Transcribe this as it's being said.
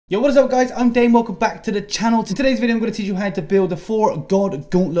Yo, what is up guys, I'm Dane, welcome back to the channel. In today's video I'm going to teach you how to build the 4 God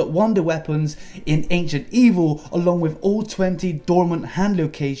Gauntlet Wonder Weapons in Ancient Evil, along with all 20 dormant hand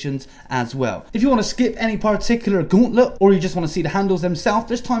locations as well. If you want to skip any particular gauntlet, or you just want to see the handles themselves,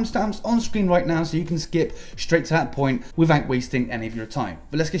 there's timestamps on screen right now so you can skip straight to that point without wasting any of your time.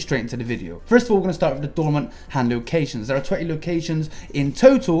 But let's get straight into the video. First of all, we're going to start with the dormant hand locations. There are 20 locations in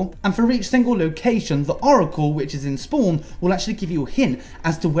total, and for each single location, the oracle, which is in spawn, will actually give you a hint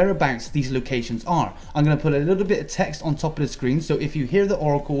as to whereabouts these locations are. I'm going to put a little bit of text on top of the screen, so if you hear the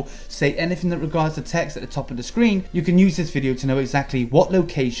oracle say anything that regards the text at the top of the screen, you can use this video to know exactly what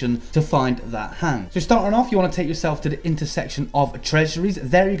location to find that hand. So starting off, you want to take yourself to the intersection of treasuries.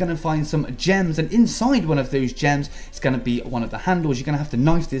 There you're going to find some gems, and inside one of those gems is going to be one of the handles. You're going to have to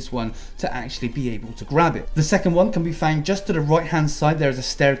knife this one to actually be able to grab it. The second one can be found just to the right hand side. There is a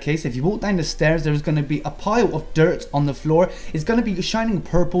staircase. If you walk down the stairs, there is going to be a pile of dirt on the floor. It's going to be shining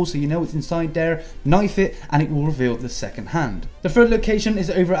purple, so you know what's inside there. Knife it and it will reveal the second hand. The third location is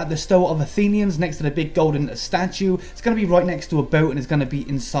over at the Stoa of Athenians, next to the big golden statue. It's going to be right next to a boat, and it's going to be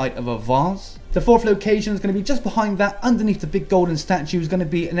inside of a vase. The fourth location is going to be just behind that, underneath the big golden statue. Is going to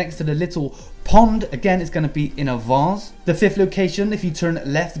be next to the little pond. Again, it's going to be in a vase. The fifth location, if you turn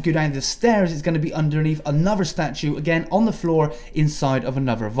left, go down the stairs, it's going to be underneath another statue, again on the floor inside of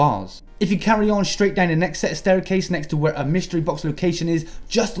another vase. If you carry on straight down the next set of staircase, next to where a mystery box location is,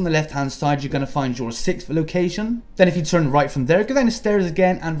 just on the left hand side, you're going to find your sixth location. Then if you turn right from there, go down the stairs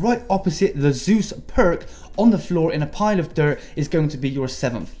again, and right opposite the Zeus perk on the floor in a pile of dirt is going to be your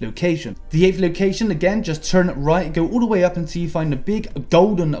seventh location. The eighth location, again, just turn right, go all the way up until you find the big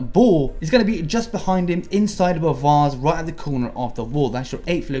golden ball. It's going to be just behind him inside of a vase right at the corner of the wall. That's your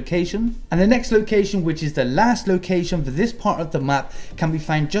eighth location. And the next location, which is the last location for this part of the map, can be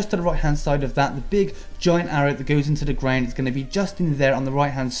found just to the right hand side of that. The big giant arrow that goes into the ground is going to be just in there on the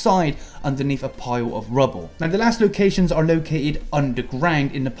right hand side underneath a pile of rubble. Now the last locations are located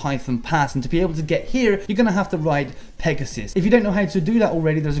underground in the Python Pass, and to be able to get here you're going to have to ride PEGASUS. If you don't know how to do that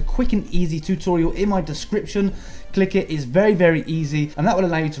already, there's a quick and easy tutorial in my description. Click it, it's very easy, and that will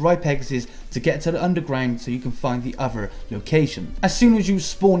allow you to ride PEGASUS to get to the underground so you can find the other location. As soon as you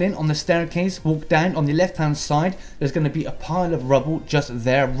spawn in on the staircase, walk down on the left hand side, there's going to be a pile of rubble just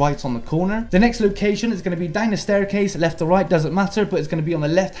there right on the corner. The next location is going to be down the staircase, left or right, doesn't matter, but it's going to be on the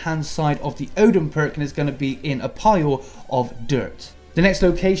left hand side of the Odin perk, and it's going to be in a pile of dirt. The next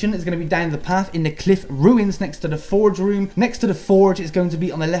location is going to be down the path in the cliff ruins next to the forge room. Next to the forge is going to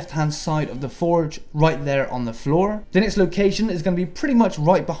be on the left hand side of the forge, right there on the floor. The next location is going to be pretty much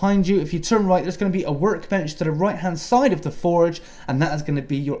right behind you. If you turn right, there's going to be a workbench to the right hand side of the forge, and that is going to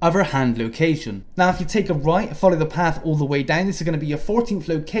be your other hand location. Now if you take a right, follow the path all the way down, this is going to be your 14th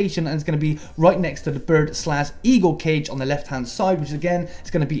location, and it's going to be right next to the bird/eagle cage on the left hand side, which again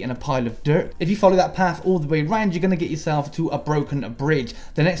is going to be in a pile of dirt. If you follow that path all the way around, you're going to get yourself to a broken bridge.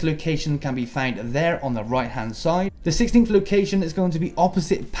 The next location can be found there on the right hand side. The 16th location is going to be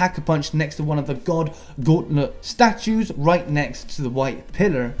opposite Pack-a-Punch, next to one of the God Gauntlet statues, right next to the white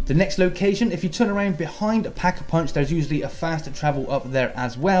pillar. The next location, if you turn around behind Pack-a-Punch, there's usually a fast travel up there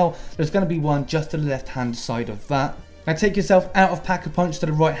as well. There's going to be one just to the left hand side of that. Now take yourself out of Pack-a-Punch to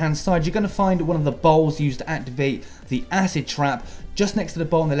the right hand side. You're going to find one of the bowls used to activate the acid trap. Just next to the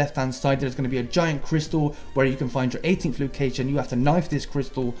bowl on the left hand side, there's going to be a giant crystal where you can find your 18th location. You have to knife this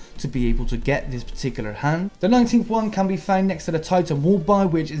crystal to be able to get this particular hand. The 19th one can be found next to the Titan wallby,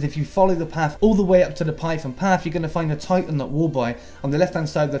 which is if you follow the path all the way up to the Python path, you're going to find the Titan wallby. On the left hand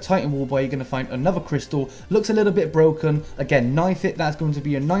side of the Titan wallby, you're going to find another crystal. Looks a little bit broken. Again, knife it. That's going to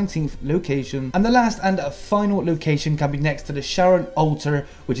be your 19th location. And the last and final location can be next to the Sharon altar,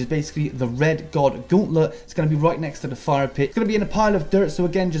 which is basically the red God Gauntlet. It's going to be right next to the fire pit. It's going to be in a pile of dirt, so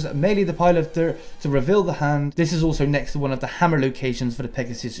again just melee the pile of dirt to reveal the hand. This is also next to one of the hammer locations for the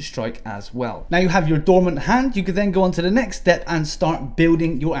PEGASUS strike as well. Now you have your dormant hand. You can then go on to the next step and start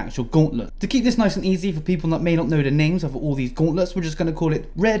building your actual gauntlet. To keep this nice and easy for people that may not know the names of all these gauntlets, we're just going to call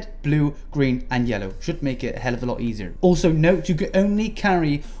it red, blue, green and yellow. Should make it a hell of a lot easier. Also note, you can only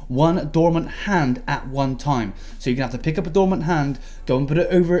carry one dormant hand at one time, so you're gonna have to pick up a dormant hand, go and put it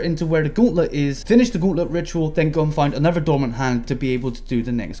over into where the gauntlet is, finish the gauntlet ritual, then go and find another dormant hand to be able to do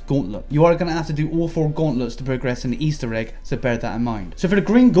the next gauntlet. You are gonna have to do all 4 gauntlets to progress in the Easter egg, so bear that in mind. So for the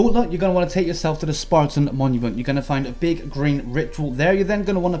green gauntlet, you're gonna want to take yourself to the Spartan monument. You're gonna find a big green ritual there. You're then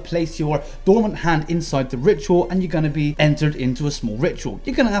gonna want to place your dormant hand inside the ritual, and you're gonna be entered into a small ritual.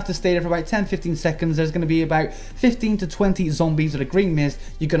 You're gonna have to stay there for about 10-15 seconds. There's gonna be about 15 to 20 zombies with a green mist.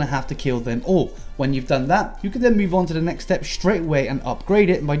 You're gonna have to kill them all. When you've done that, you can then move on to the next step straight away and and upgrade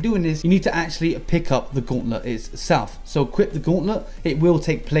it. And by doing this, you need to actually pick up the gauntlet itself. So equip the gauntlet, it will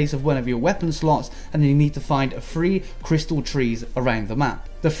take place of one of your weapon slots, and then you need to find 3 crystal trees around the map.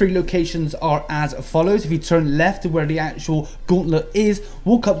 The 3 locations are as follows. If you turn left to where the actual gauntlet is,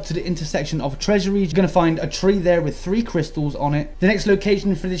 walk up to the intersection of treasuries, you're going to find a tree there with 3 crystals on it. The next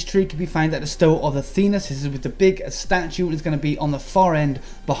location for this tree can be found at the Stow of Athenas. This is with the big statue. It's going to be on the far end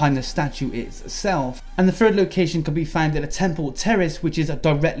behind the statue itself. And the 3rd location can be found at a temple terrace, which is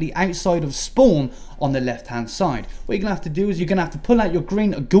directly outside of spawn on the left hand side. What you're going to have to do is you're going to have to pull out your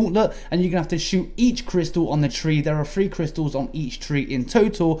green gauntlet, and you're going to have to shoot each crystal on the tree. There are 3 crystals on each tree in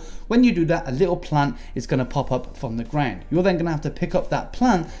total. When you do that, a little plant is going to pop up from the ground. You're then going to have to pick up that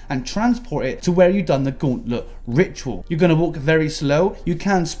plant and transport it to where you've done the gauntlet ritual. You're going to walk very slow. You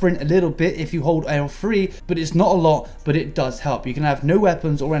can sprint a little bit if you hold L3, but it's not a lot, but it does help. You can have no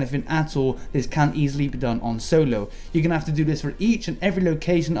weapons or anything at all. This can easily be done on solo. You're going to have to do this for each and every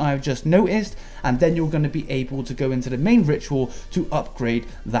location I have just noticed, and then you're going to be able to go into the main ritual to upgrade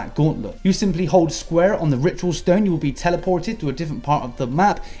that gauntlet. You simply hold square on the ritual stone, you will be teleported to a different part of the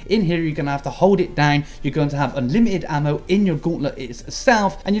map. In here, you're going to have to hold it down. You're going to have unlimited ammo in your gauntlet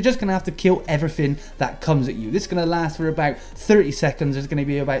itself, and you're just going to have to kill everything that comes at you. This is going to last for about 30 seconds. There's going to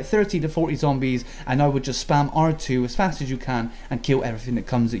be about 30 to 40 zombies, and I would just spam R2 as fast as you can and kill everything that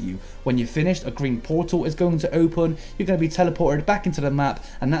comes at you. When you're finished, a green portal is going to open. You're going to be teleported back into the map,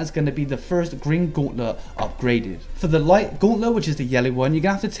 and that's going to be the first green gauntlet upgraded. For the light gauntlet, which is the yellow one, you're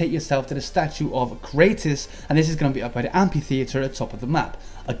going to have to take yourself to the statue of Kratos, and this is going to be up by the amphitheater at the top of the map.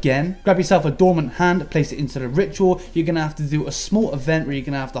 Again, grab yourself a dormant hand, place it into the ritual. You're going to have to do a small event where you're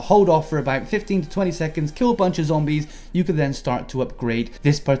going to have to hold off for about 15 to 20 seconds, kill a bunch of zombies. You can then start to upgrade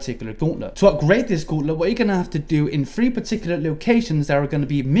this particular gauntlet. To upgrade this gauntlet, what you're going to have to do in 3 particular locations, there are going to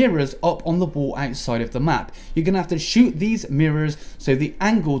be mirrors up on the wall outside of the map. You're going to have to shoot these mirrors so the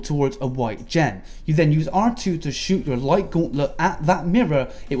angle towards a white gem. You then use R2 to shoot your light gauntlet at that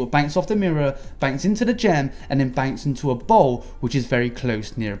mirror. It will bounce off the mirror, bounce into the gem, and then bounce into a bowl which is very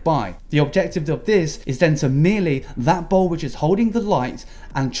close nearby. The objective of this is then to melee that bowl which is holding the light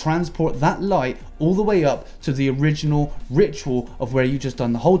and transport that light all the way up to the original ritual of where you just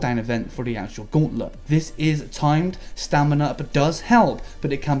done the hold down event for the actual gauntlet. This is timed. Stamina up does help,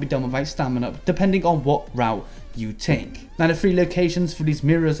 but it can be done without stamina depending on what route you take. Now the 3 locations for these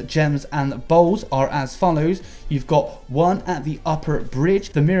mirrors, gems and bowls are as follows. You've got one at the upper bridge.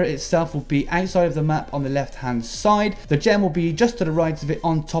 The mirror itself will be outside of the map on the left hand side. The gem will be just to the right of it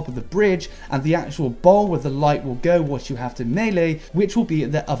on top of the bridge, and the actual bowl where the light will go, what you have to melee, which will be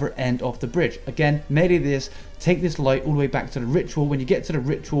at the other end of the bridge. Again, melee this, take this light all the way back to the ritual. When you get to the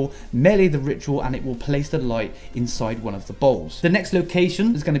ritual, melee the ritual, and it will place the light inside one of the bowls. The next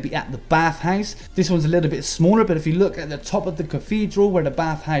location is going to be at the bathhouse. This one's a little bit smaller, but if you look at the top of the cathedral where the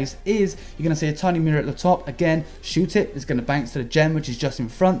bathhouse is, you're going to see a tiny mirror at the top. Again, shoot it. It's going to bounce to the gem which is just in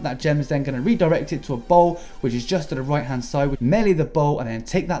front. That gem is then going to redirect it to a bowl which is just to the right hand side. Melee the bowl and then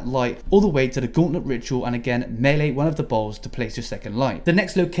take that light all the way to the gauntlet ritual, and again melee one of the bowls to place your second light. The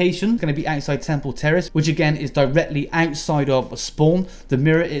next location is going to be outside Temple Terrace, which again is directly outside of spawn. The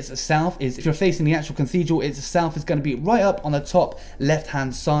mirror itself is, if you're facing the actual cathedral itself, is going to be right up on the top left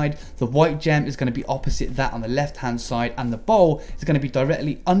hand side. The white gem is going to be opposite that on the left hand side, and the bowl is going to be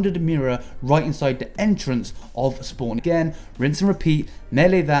directly under the mirror right inside the entrance of spawn. Again, rinse and repeat,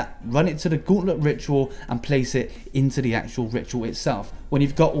 melee that, run it to the gauntlet ritual and place it into the actual ritual itself. When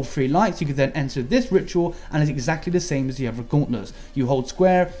you've got all 3 lights, you can then enter this ritual, and it's exactly the same as the other gauntlets. You hold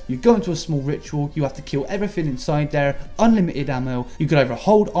square, you go into a small ritual, you have to kill everything inside there, unlimited ammo. You could either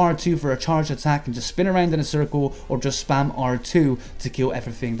hold R2 for a charge attack and just spin around in a circle, or just spam R2 to kill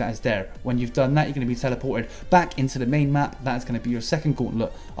everything that is there. When you've done that, you're going to be teleported back into the main map. That is going to be your second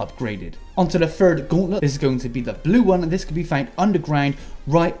gauntlet upgraded. Onto the 3rd gauntlet. This is going to be the blue one, and this can be found underground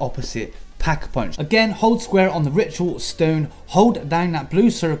right opposite Pack-a-Punch. Again, hold square on the ritual stone, hold down that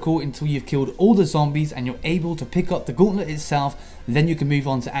blue circle until you've killed all the zombies and you're able to pick up the gauntlet itself. Then you can move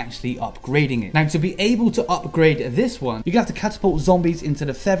on to actually upgrading it. Now, to be able to upgrade this one, you're going to have to catapult zombies into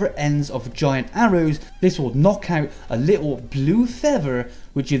the feather ends of giant arrows. This will knock out a little blue feather,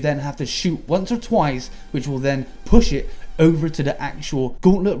 which you then have to shoot once or twice, which will then push it over to the actual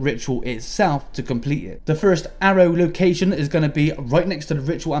gauntlet ritual itself to complete it. The first arrow location is going to be right next to the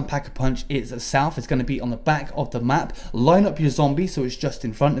ritual and Pack-a-Punch itself. It's going to be on the back of the map. Line up your zombie so it's just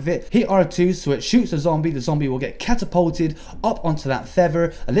in front of it. Hit R2 so it shoots a zombie. The zombie will get catapulted up onto that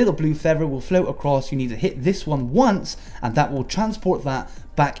feather. A little blue feather will float across. You need to hit this one once, and that will transport that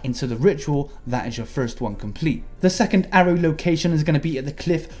back into the ritual, that is your first one complete. The second arrow location is going to be at the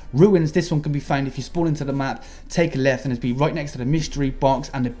cliff ruins. This one can be found if you spawn into the map, take a left, and it'll be right next to the mystery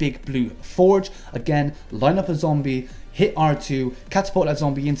box and the big blue forge. Again, line up a zombie, hit R2, catapult that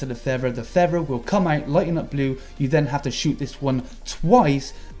zombie into the feather will come out, lighting up blue. You then have to shoot this one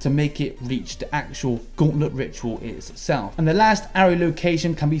twice to make it reach the actual gauntlet ritual itself. And the last arrow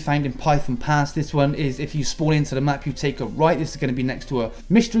location can be found in Python Pass. This one is if you spawn into the map, you take a right. This is going to be next to a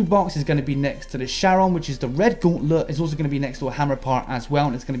mystery box. It's going to be next to the Sharon, which is the red gauntlet. It's also going to be next to a hammer part as well,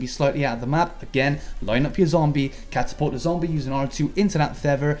 and it's going to be slightly out of the map. Again, line up your zombie, catapult the zombie using R2 into that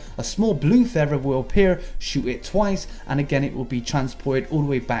feather. A small blue feather will appear, shoot it twice, and again it will be transported all the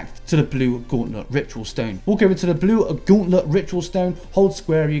way back to the blue gauntlet ritual stone. Walk over to the blue gauntlet ritual stone, hold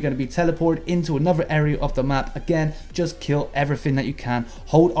square, you're going to be teleported into another area of the map. Again, just kill everything that you can.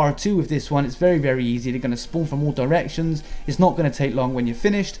 Hold R2 with this one. It's very easy. They're going to spawn from all directions. It's not going to take long. When you're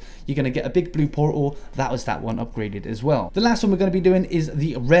finished, you're going to get a big blue portal. That was that one upgraded as well. The last one we're going to be doing is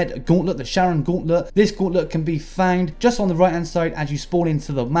the red gauntlet, the Sharon gauntlet. This gauntlet can be found just on the right hand side as you spawn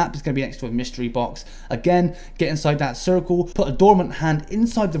into the map. It's going to be next to a mystery box. Again, get inside that circle, put a dormant hand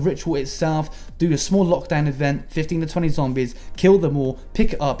inside the ritual itself, do a small lockdown event, 15 to 20 zombies, kill them all,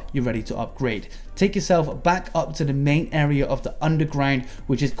 pick it up, you're ready to upgrade. Take yourself back up to the main area of the underground,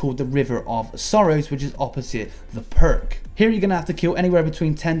 which is called the River of Sorrows, which is opposite the perk. Here you're going to have to kill anywhere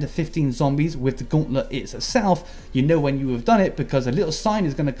between 10 to 15 zombies with the gauntlet itself. You know when you have done it because a little sign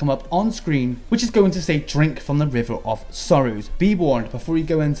is going to come up on screen, which is going to say drink from the River of Sorrows. Be warned, before you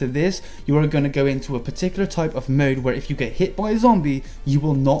go into this, you are going to go into a particular type of mode where if you get hit by a zombie, you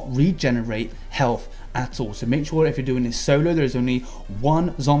will not regenerate health at all. So make sure if you're doing this solo, there's only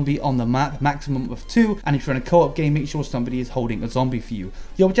one zombie on the map, maximum of 2, and if you're in a co-op game, make sure somebody is holding a zombie for you.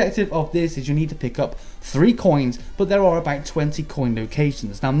 The objective of this is you need to pick up 3 coins, but there are about 20 coin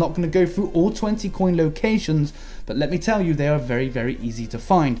locations. Now I'm not going to go through all 20 coin locations, but let me tell you, they are very easy to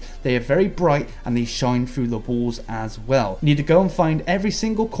find. They are very bright and they shine through the walls as well. You need to go and find every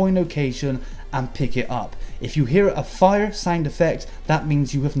single coin location and pick it up. If you hear a fire sound effect, that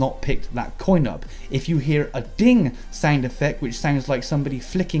means you have not picked that coin up. If you hear a ding sound effect, which sounds like somebody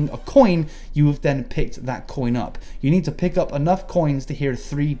flicking a coin, you have then picked that coin up. You need to pick up enough coins to hear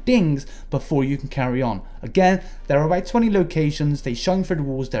 3 dings before you can carry on. Again, there are about 20 locations. They shine through the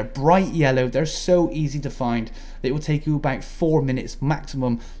walls. They're bright yellow. They're so easy to find. It will take you about 4 minutes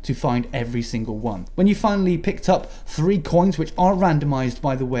maximum to find every single one. When you finally picked up 3 coins, which are randomized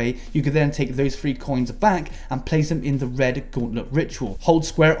by the way, you can then take those 3 coins back and place them in the red gauntlet ritual. Hold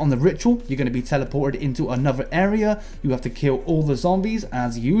square on the ritual, you're going to be teleported into another area. You have to kill all the zombies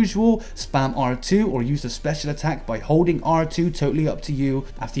as usual. Spam R2 or use a special attack by holding R2, totally up to you.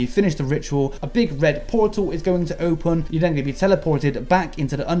 After you finish the ritual, a big red portal is going to open. You're then going to be teleported back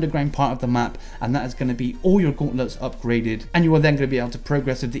into the underground part of the map, and that is going to be all your gauntlets upgraded, and you are then going to be able to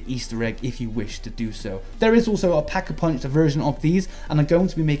progress with the Easter egg if you wish to do so. There is also a pack-a-punch version of these, and I'm going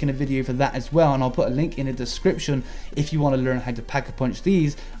to be making a video for that as well, and I'll put a link in the description if you want to learn how to pack-a-punch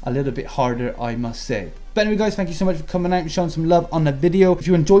these. A little bit harder, I must say. But anyway guys, thank you so much for coming out and showing some love on the video. If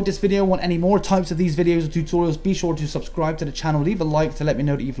you enjoyed this video, want any more types of these videos or tutorials, be sure to subscribe to the channel, leave a like to let me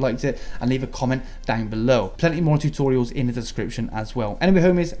know that you've liked it, and leave a comment down below. Plenty more tutorials in the description as well. Anyway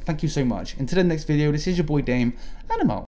homies, thank you so much. Until the next video, this is your boy Dame, and I'm out.